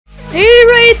Hey,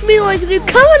 it's me, like,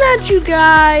 coming at you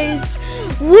guys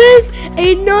with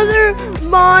another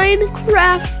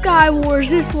Minecraft Skywars.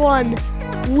 This one,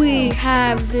 we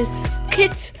have this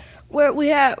kit where we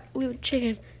have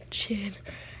chicken,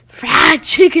 fried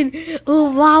chicken.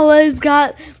 Oh, Mama's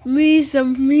got me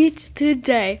some meat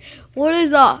today. What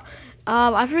is up?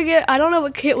 I forget. I don't know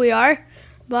what kit we are,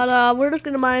 but we're just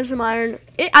gonna mine some iron.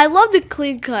 I love the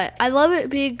clean cut. I love it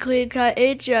being clean cut.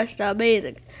 It's just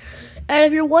amazing. And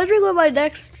if you're wondering when my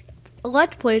next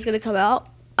Let's Play is going to come out,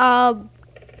 my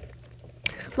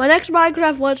next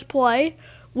Minecraft Let's Play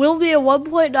will be a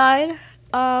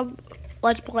 1.9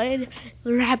 Let's Play,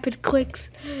 rapid clicks.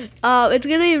 It's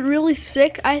going to be really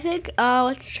sick, I think.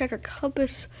 Let's check our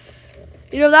compass.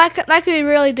 You know, that could be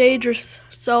really dangerous.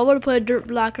 So I'm going to put a dirt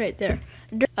block right there.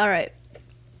 Alright.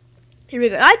 Here we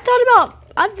go. I'm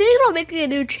thinking about making a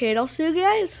new channel soon,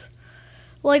 guys.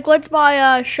 Like, once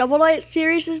my Shovel Knight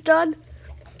series is done,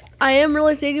 I am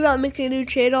really thinking about making a new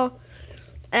channel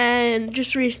and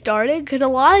just restarting, because a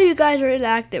lot of you guys are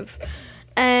inactive.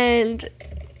 And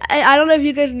I don't know if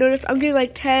you guys noticed, I'm getting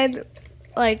like 10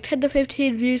 to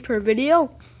 15 views per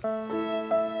video.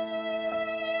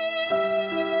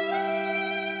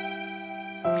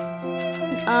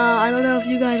 I don't know if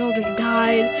you guys all just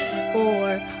died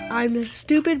or I'm just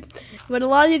stupid, but a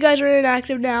lot of you guys are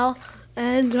inactive now.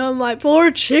 And my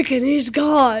poor chicken, he's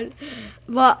gone.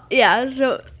 But yeah,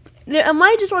 so I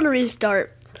might just want to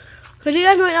restart. Because you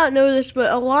guys might not know this, but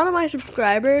a lot of my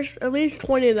subscribers, at least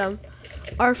 20 of them,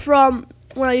 are from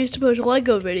when I used to post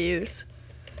Lego videos.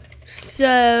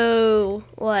 So,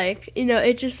 like, you know,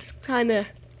 it's just kind of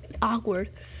awkward.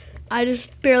 I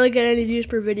just barely get any views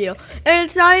per video. And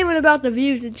it's not even about the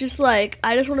views, it's just like,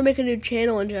 I just want to make a new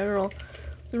channel in general.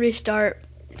 Restart,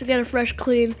 to get a fresh,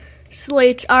 clean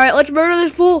slate. Alright, let's murder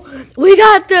this fool. We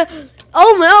got the...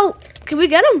 Oh, no. Can we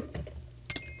get him?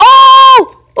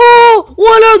 Oh,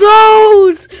 one of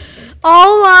those.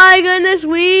 Oh, my goodness.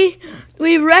 We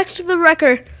wrecked the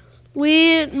wrecker.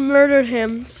 We murdered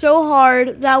him so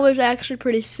hard. That was actually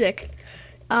pretty sick.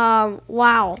 Wow.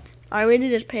 Alright, we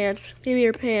need his pants. Give me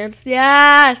your pants.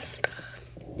 Yes.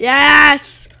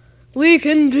 Yes. We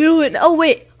can do it. Oh,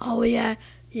 wait. Oh, yeah.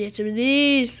 He had some of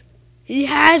these. He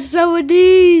has some of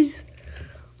these.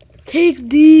 Take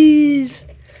these.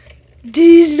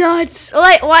 These nuts. Oh,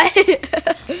 wait, what?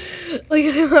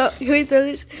 Wait, can we throw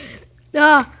these?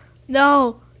 No.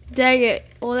 Dang it.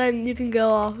 Well, then you can go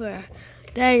off there.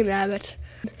 Dang rabbit.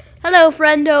 Hello,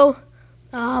 friendo.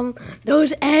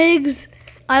 Those eggs,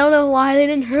 I don't know why they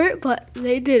didn't hurt, but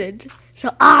they didn't.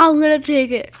 So I'm gonna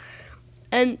take it.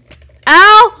 And,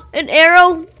 ow! An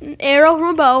arrow from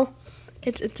a bow.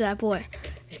 It's that boy.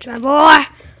 It's my boy.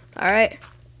 Alright.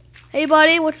 Hey,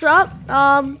 buddy, what's up?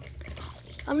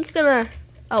 I'm just gonna...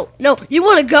 Oh, no, you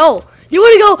want to go. You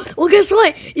want to go. Well, guess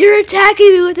what? You're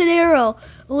attacking me with an arrow.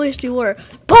 At least you were.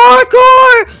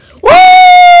 Parkour! Woo!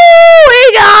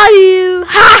 We got you.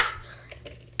 Ha!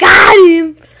 Got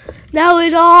him. That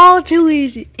was all too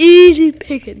easy. Easy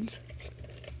pickings.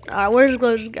 Alright, where's the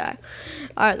closest guy?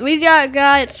 Alright, we got a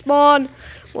guy at spawn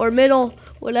or middle,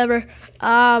 whatever.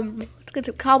 Let's get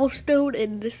some cobblestone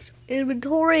in this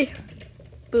inventory.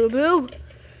 Boom, boom.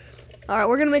 Alright,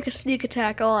 we're gonna make a sneak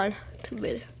attack on to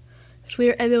mid. Because we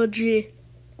are MLG.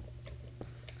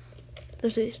 Do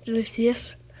they see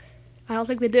us? I don't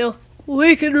think they do.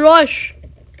 We can rush.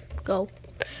 Go.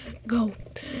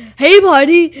 Hey,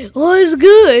 buddy. What's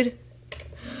good?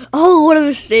 Oh, what a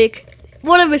mistake.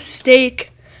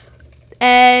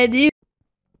 And you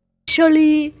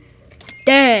actually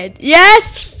dead.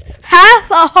 Yes!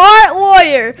 Half a heart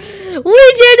warrior. We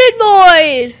did it,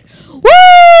 boys. Woo!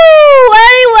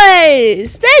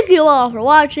 Anyways, thank you all for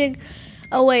watching.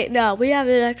 Oh wait, no, we have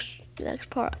the next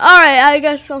part. Alright, I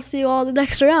guess I'll see you all in the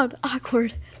next round.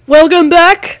 Awkward. Welcome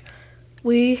back.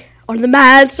 We are the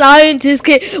mad scientist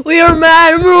kid. We are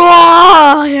mad.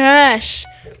 Yes.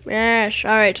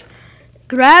 Alright.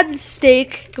 Grab the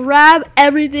steak. Grab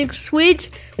everything sweet.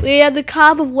 We have the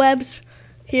cobwebs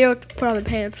here. Put on the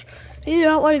pants. You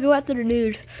don't want to go out there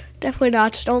nude. Definitely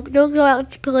not. Don't go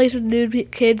out to places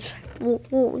nude, kids.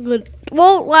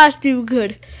 Won't last you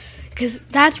good. Because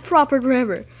that's proper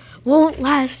grammar. Won't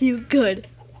last you good.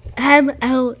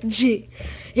 MLG.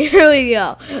 Here we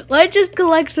go. Let's just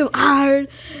collect some iron.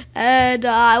 And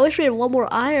I wish we had one more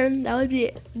iron. That would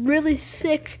be really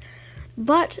sick.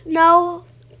 But no,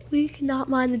 we cannot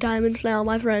mine the diamonds now,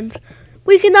 my friends.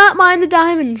 We cannot mine the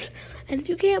diamonds. And if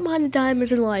you can't mine the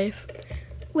diamonds in life,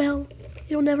 well,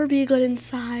 you'll never be good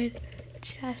inside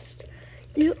chest.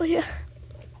 I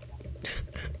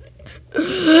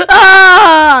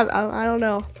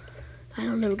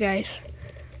don't know, guys.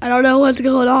 I don't know what's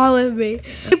going on with me.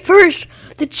 First,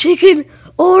 the chicken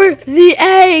or the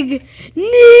egg.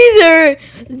 Neither.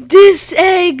 This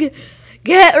egg.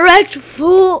 Get wrecked,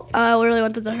 fool. I really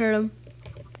wanted to hurt him.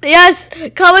 Yes,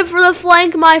 coming for the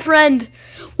flank, my friend.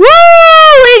 Woo!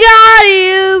 We got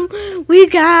him. We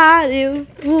got him.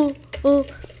 Ooh, ooh.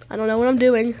 I don't know what I'm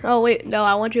doing. Oh, wait. No,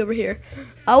 I want you over here.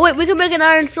 Oh, wait. We can make an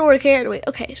iron sword, can't we?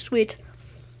 Okay, sweet.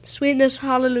 Sweetness,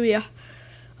 hallelujah.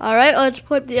 All right, let's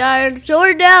put the iron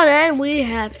sword down, and we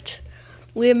have it.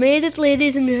 We made it,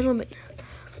 ladies and gentlemen.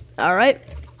 All right,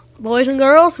 boys and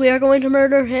girls, we are going to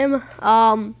murder him.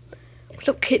 What's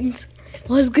up, kittens?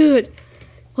 What's good?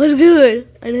 What's good?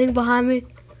 Anything behind me?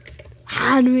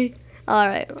 Behind me? All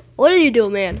right. What are you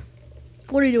doing, man?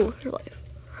 What are you doing with your life?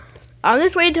 I'm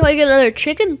just waiting until I get another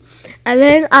chicken, and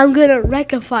then I'm gonna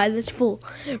rectify this fool.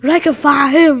 Rectify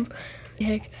him.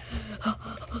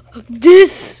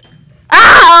 This.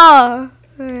 Ah!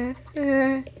 That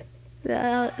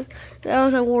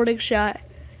was a warning shot.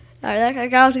 All right,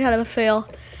 that was kind of a fail.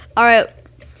 All right.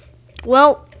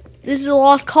 Well, this is a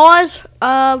lost cause.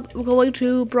 We're going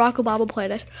to Barack Obama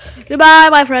planet. Goodbye,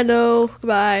 my friendo.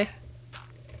 Goodbye.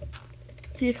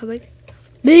 Are you coming?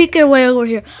 Make your way over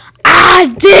here.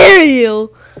 I dare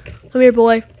you. Come here,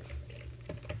 boy.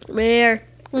 Come here.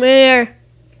 Come here.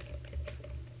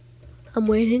 I'm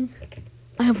waiting.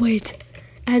 I wait.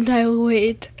 And I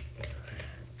wait.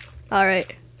 All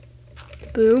right.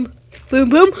 Boom. Boom,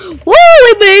 boom. Woo!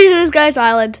 We made it to this guy's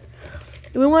island.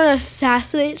 Do we want to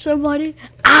assassinate somebody?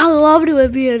 I love to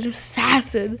be an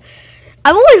assassin.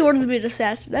 I've always wanted to be an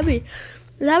assassin. That'd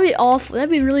be awful. That'd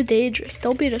be really dangerous.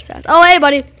 Don't be an assassin. Oh, hey,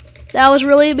 buddy. That was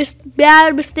really a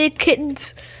bad mistake,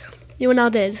 kittens. You are now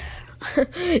dead.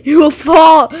 You will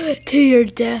fall to your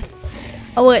death.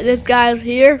 Oh, wait. This guy's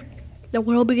here. The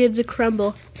world begins to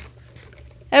crumble.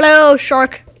 Hello,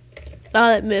 shark. Oh,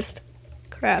 that missed.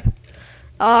 Crap.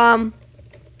 I'm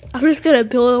just gonna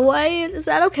build away. Is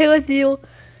that okay with you?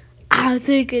 I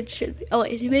think it should be. Oh,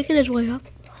 is he making his way up?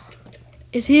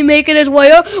 Is he making his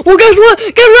way up? Well, guess what?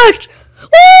 Get wrecked! Woo!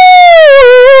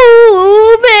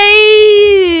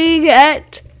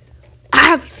 Get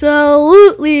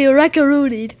absolutely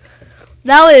wreck-a-rooted.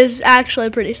 That was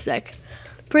actually pretty sick.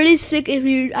 Pretty sick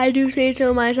if I do say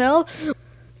so myself.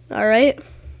 All right.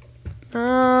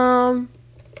 Oh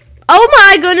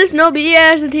my goodness! No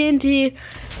BS. The TNT.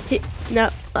 No.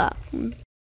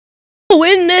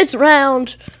 Win this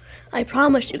round. I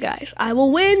promise you guys, I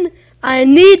will win. I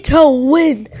need to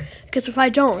win, because if I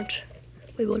don't,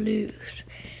 we will lose.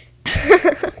 What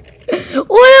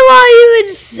am I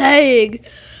even saying?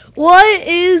 What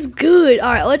is good?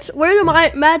 All right, where are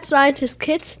the mad scientist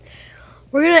kits?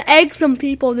 We're gonna egg some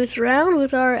people this round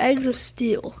with our eggs of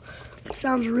steel. That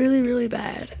sounds really, really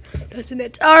bad, doesn't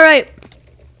it? All right,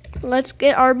 let's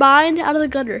get our mind out of the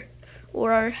gutter.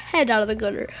 Or our head out of the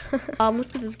gutter. Let's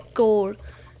put this gold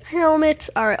helmet.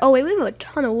 Alright. Oh, wait. We have a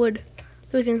ton of wood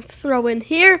that we can throw in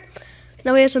here.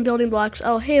 Now we have some building blocks.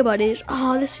 Oh, hey, buddies.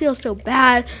 Oh, this feels so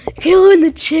bad. Killing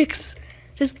the chicks.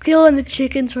 Just killing the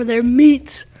chickens for their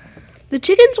meat. The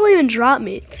chickens won't even drop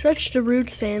meat. Such the rude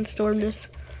sandstormness.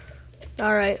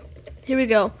 Alright. Here we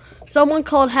go. Someone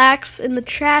called hacks in the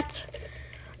chat.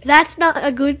 That's not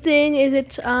a good thing, is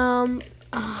it?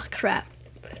 Crap.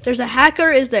 There's a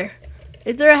hacker, is there?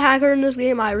 Is there a hacker in this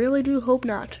game? I really do hope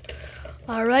not.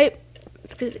 Alright.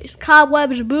 Let's get these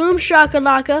cobwebs. Boom,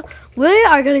 shakalaka. We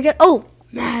are going to get... Oh,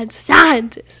 mad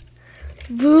scientist.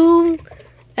 Boom.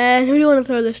 And who do you want to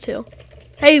throw this to?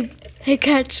 Hey,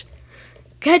 catch.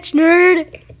 Catch,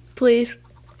 nerd. Please.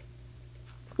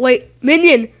 Wait,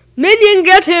 minion. Minion,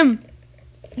 get him.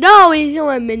 No, he's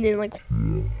not a minion. Like...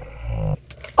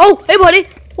 Oh, hey, buddy.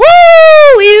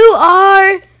 Woo! You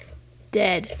are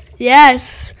dead.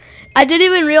 Yes. I didn't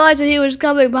even realize that he was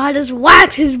coming, but I just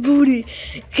whacked his booty.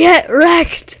 Get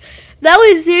wrecked. That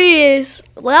was serious.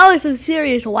 Well, that was some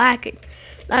serious whacking.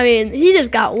 I mean, he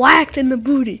just got whacked in the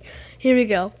booty. Here we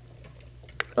go.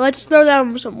 Let's throw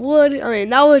down some wood. I mean,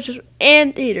 that was just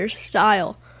anteater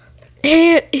style.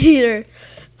 Anteater.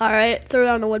 All right, throw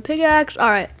down the wood pickaxe. All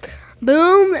right.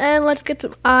 Boom, and let's get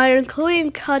some iron. Clean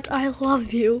cut. I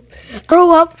love you.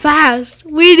 Grow up fast.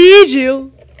 We need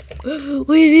you.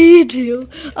 We need you.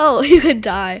 Oh, you could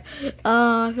die.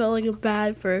 I felt like a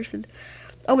bad person.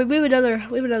 Oh, wait, we have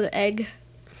another egg.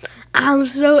 I'm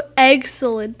so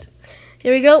excellent.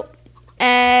 Here we go.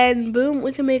 And boom,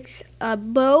 we can make a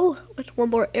bow with one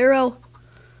more arrow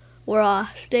or a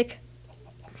stick.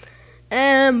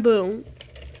 And boom.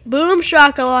 Boom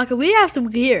shakalaka. We have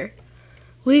some gear.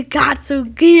 We got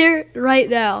some gear right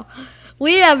now.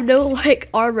 We have no like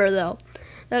armor though.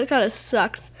 That kind of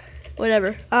sucks.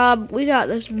 Whatever. We got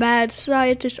this mad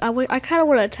scientist. I kind of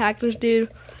want to attack this dude,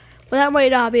 but that might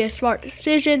not be a smart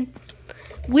decision.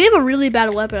 We have a really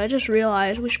bad weapon. I just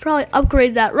realized we should probably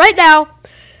upgrade that right now.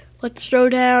 Let's throw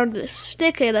down the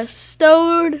stick and a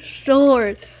stone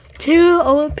sword. 2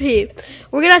 OP.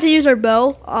 We're gonna have to use our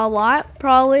bow a lot,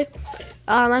 probably.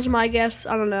 That's my guess.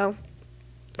 I don't know.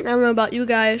 I don't know about you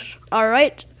guys. All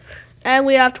right, and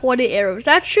we have 20 arrows.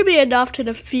 That should be enough to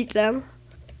defeat them.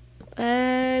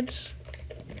 And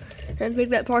make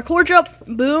that parkour jump.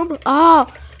 Boom. Oh,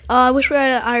 I wish we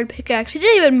had an iron pickaxe. He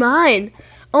didn't even mind.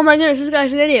 Oh my goodness, this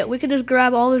guy's an idiot. We could just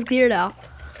grab all his gear now.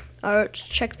 All right, let's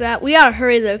check that. We gotta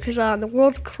hurry though, cause the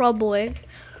world's crumbling.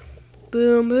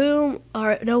 Boom, boom. All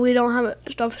right, no, we don't have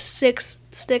enough 6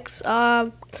 sticks.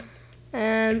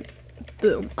 And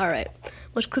boom. All right,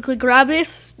 let's quickly grab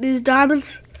these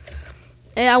diamonds.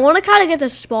 And I want to kind of get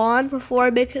this spawn before I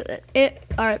make it.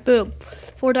 All right, boom.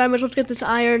 4 diamonds. Let's get this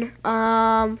iron.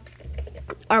 All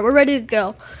right, we're ready to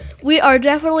go. We are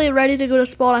definitely ready to go to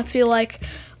spawn. I feel like.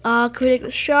 Can we take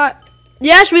the shot?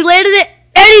 Yes, we landed it,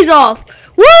 and he's off.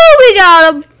 Woo! We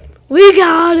got him. We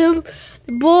got him,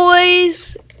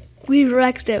 boys. We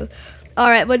wrecked him. All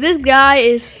right, but this guy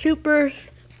is super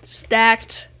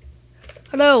stacked.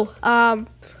 Hello.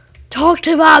 Talk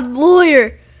to my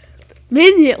lawyer.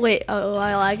 Minion. Wait. Oh, am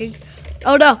I lagging?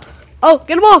 Oh no. Oh,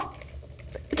 get him off.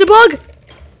 It's a bug.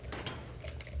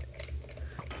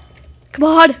 Come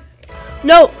on.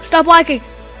 No, stop lagging.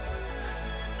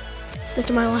 That's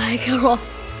my lag.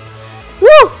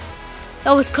 Woo!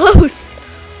 That was close.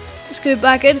 Let's get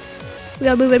back in. We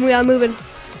gotta move in. We gotta move in.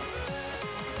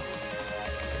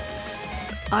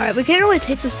 Alright, we can't really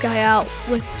take this guy out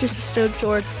with just a stone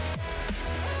sword.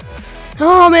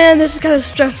 Oh man, this is kind of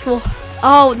stressful.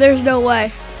 Oh, there's no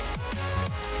way.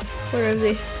 Where is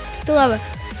he? Still have a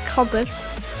compass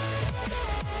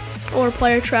or a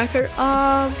player tracker.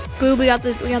 Boom, we got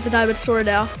the diamond sword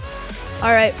now. All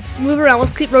right, move around.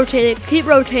 Let's keep rotating. Keep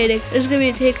rotating. This is gonna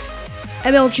be take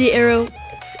MLG arrow.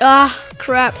 Ah,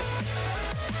 crap.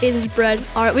 Ate his bread.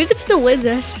 All right, we could still win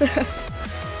this.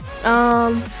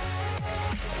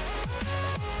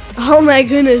 Oh my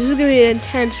goodness, this is gonna be an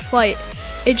intense fight.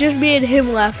 It's just me and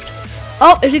him left.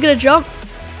 Oh, is he gonna jump?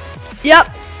 Yep.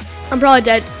 I'm probably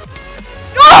dead.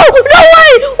 Oh, no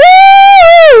way!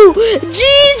 Woo!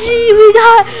 GG, we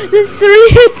got the 3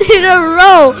 hits in a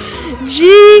row.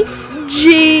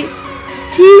 GG,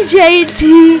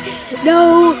 TJT,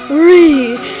 no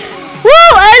re.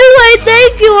 Woo! Anyway,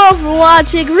 thank you all for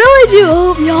watching. Really do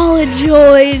hope y'all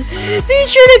enjoyed. Be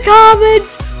sure to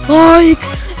comment, like,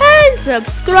 and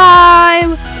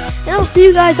subscribe. And I'll see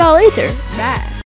you guys all later. Bye.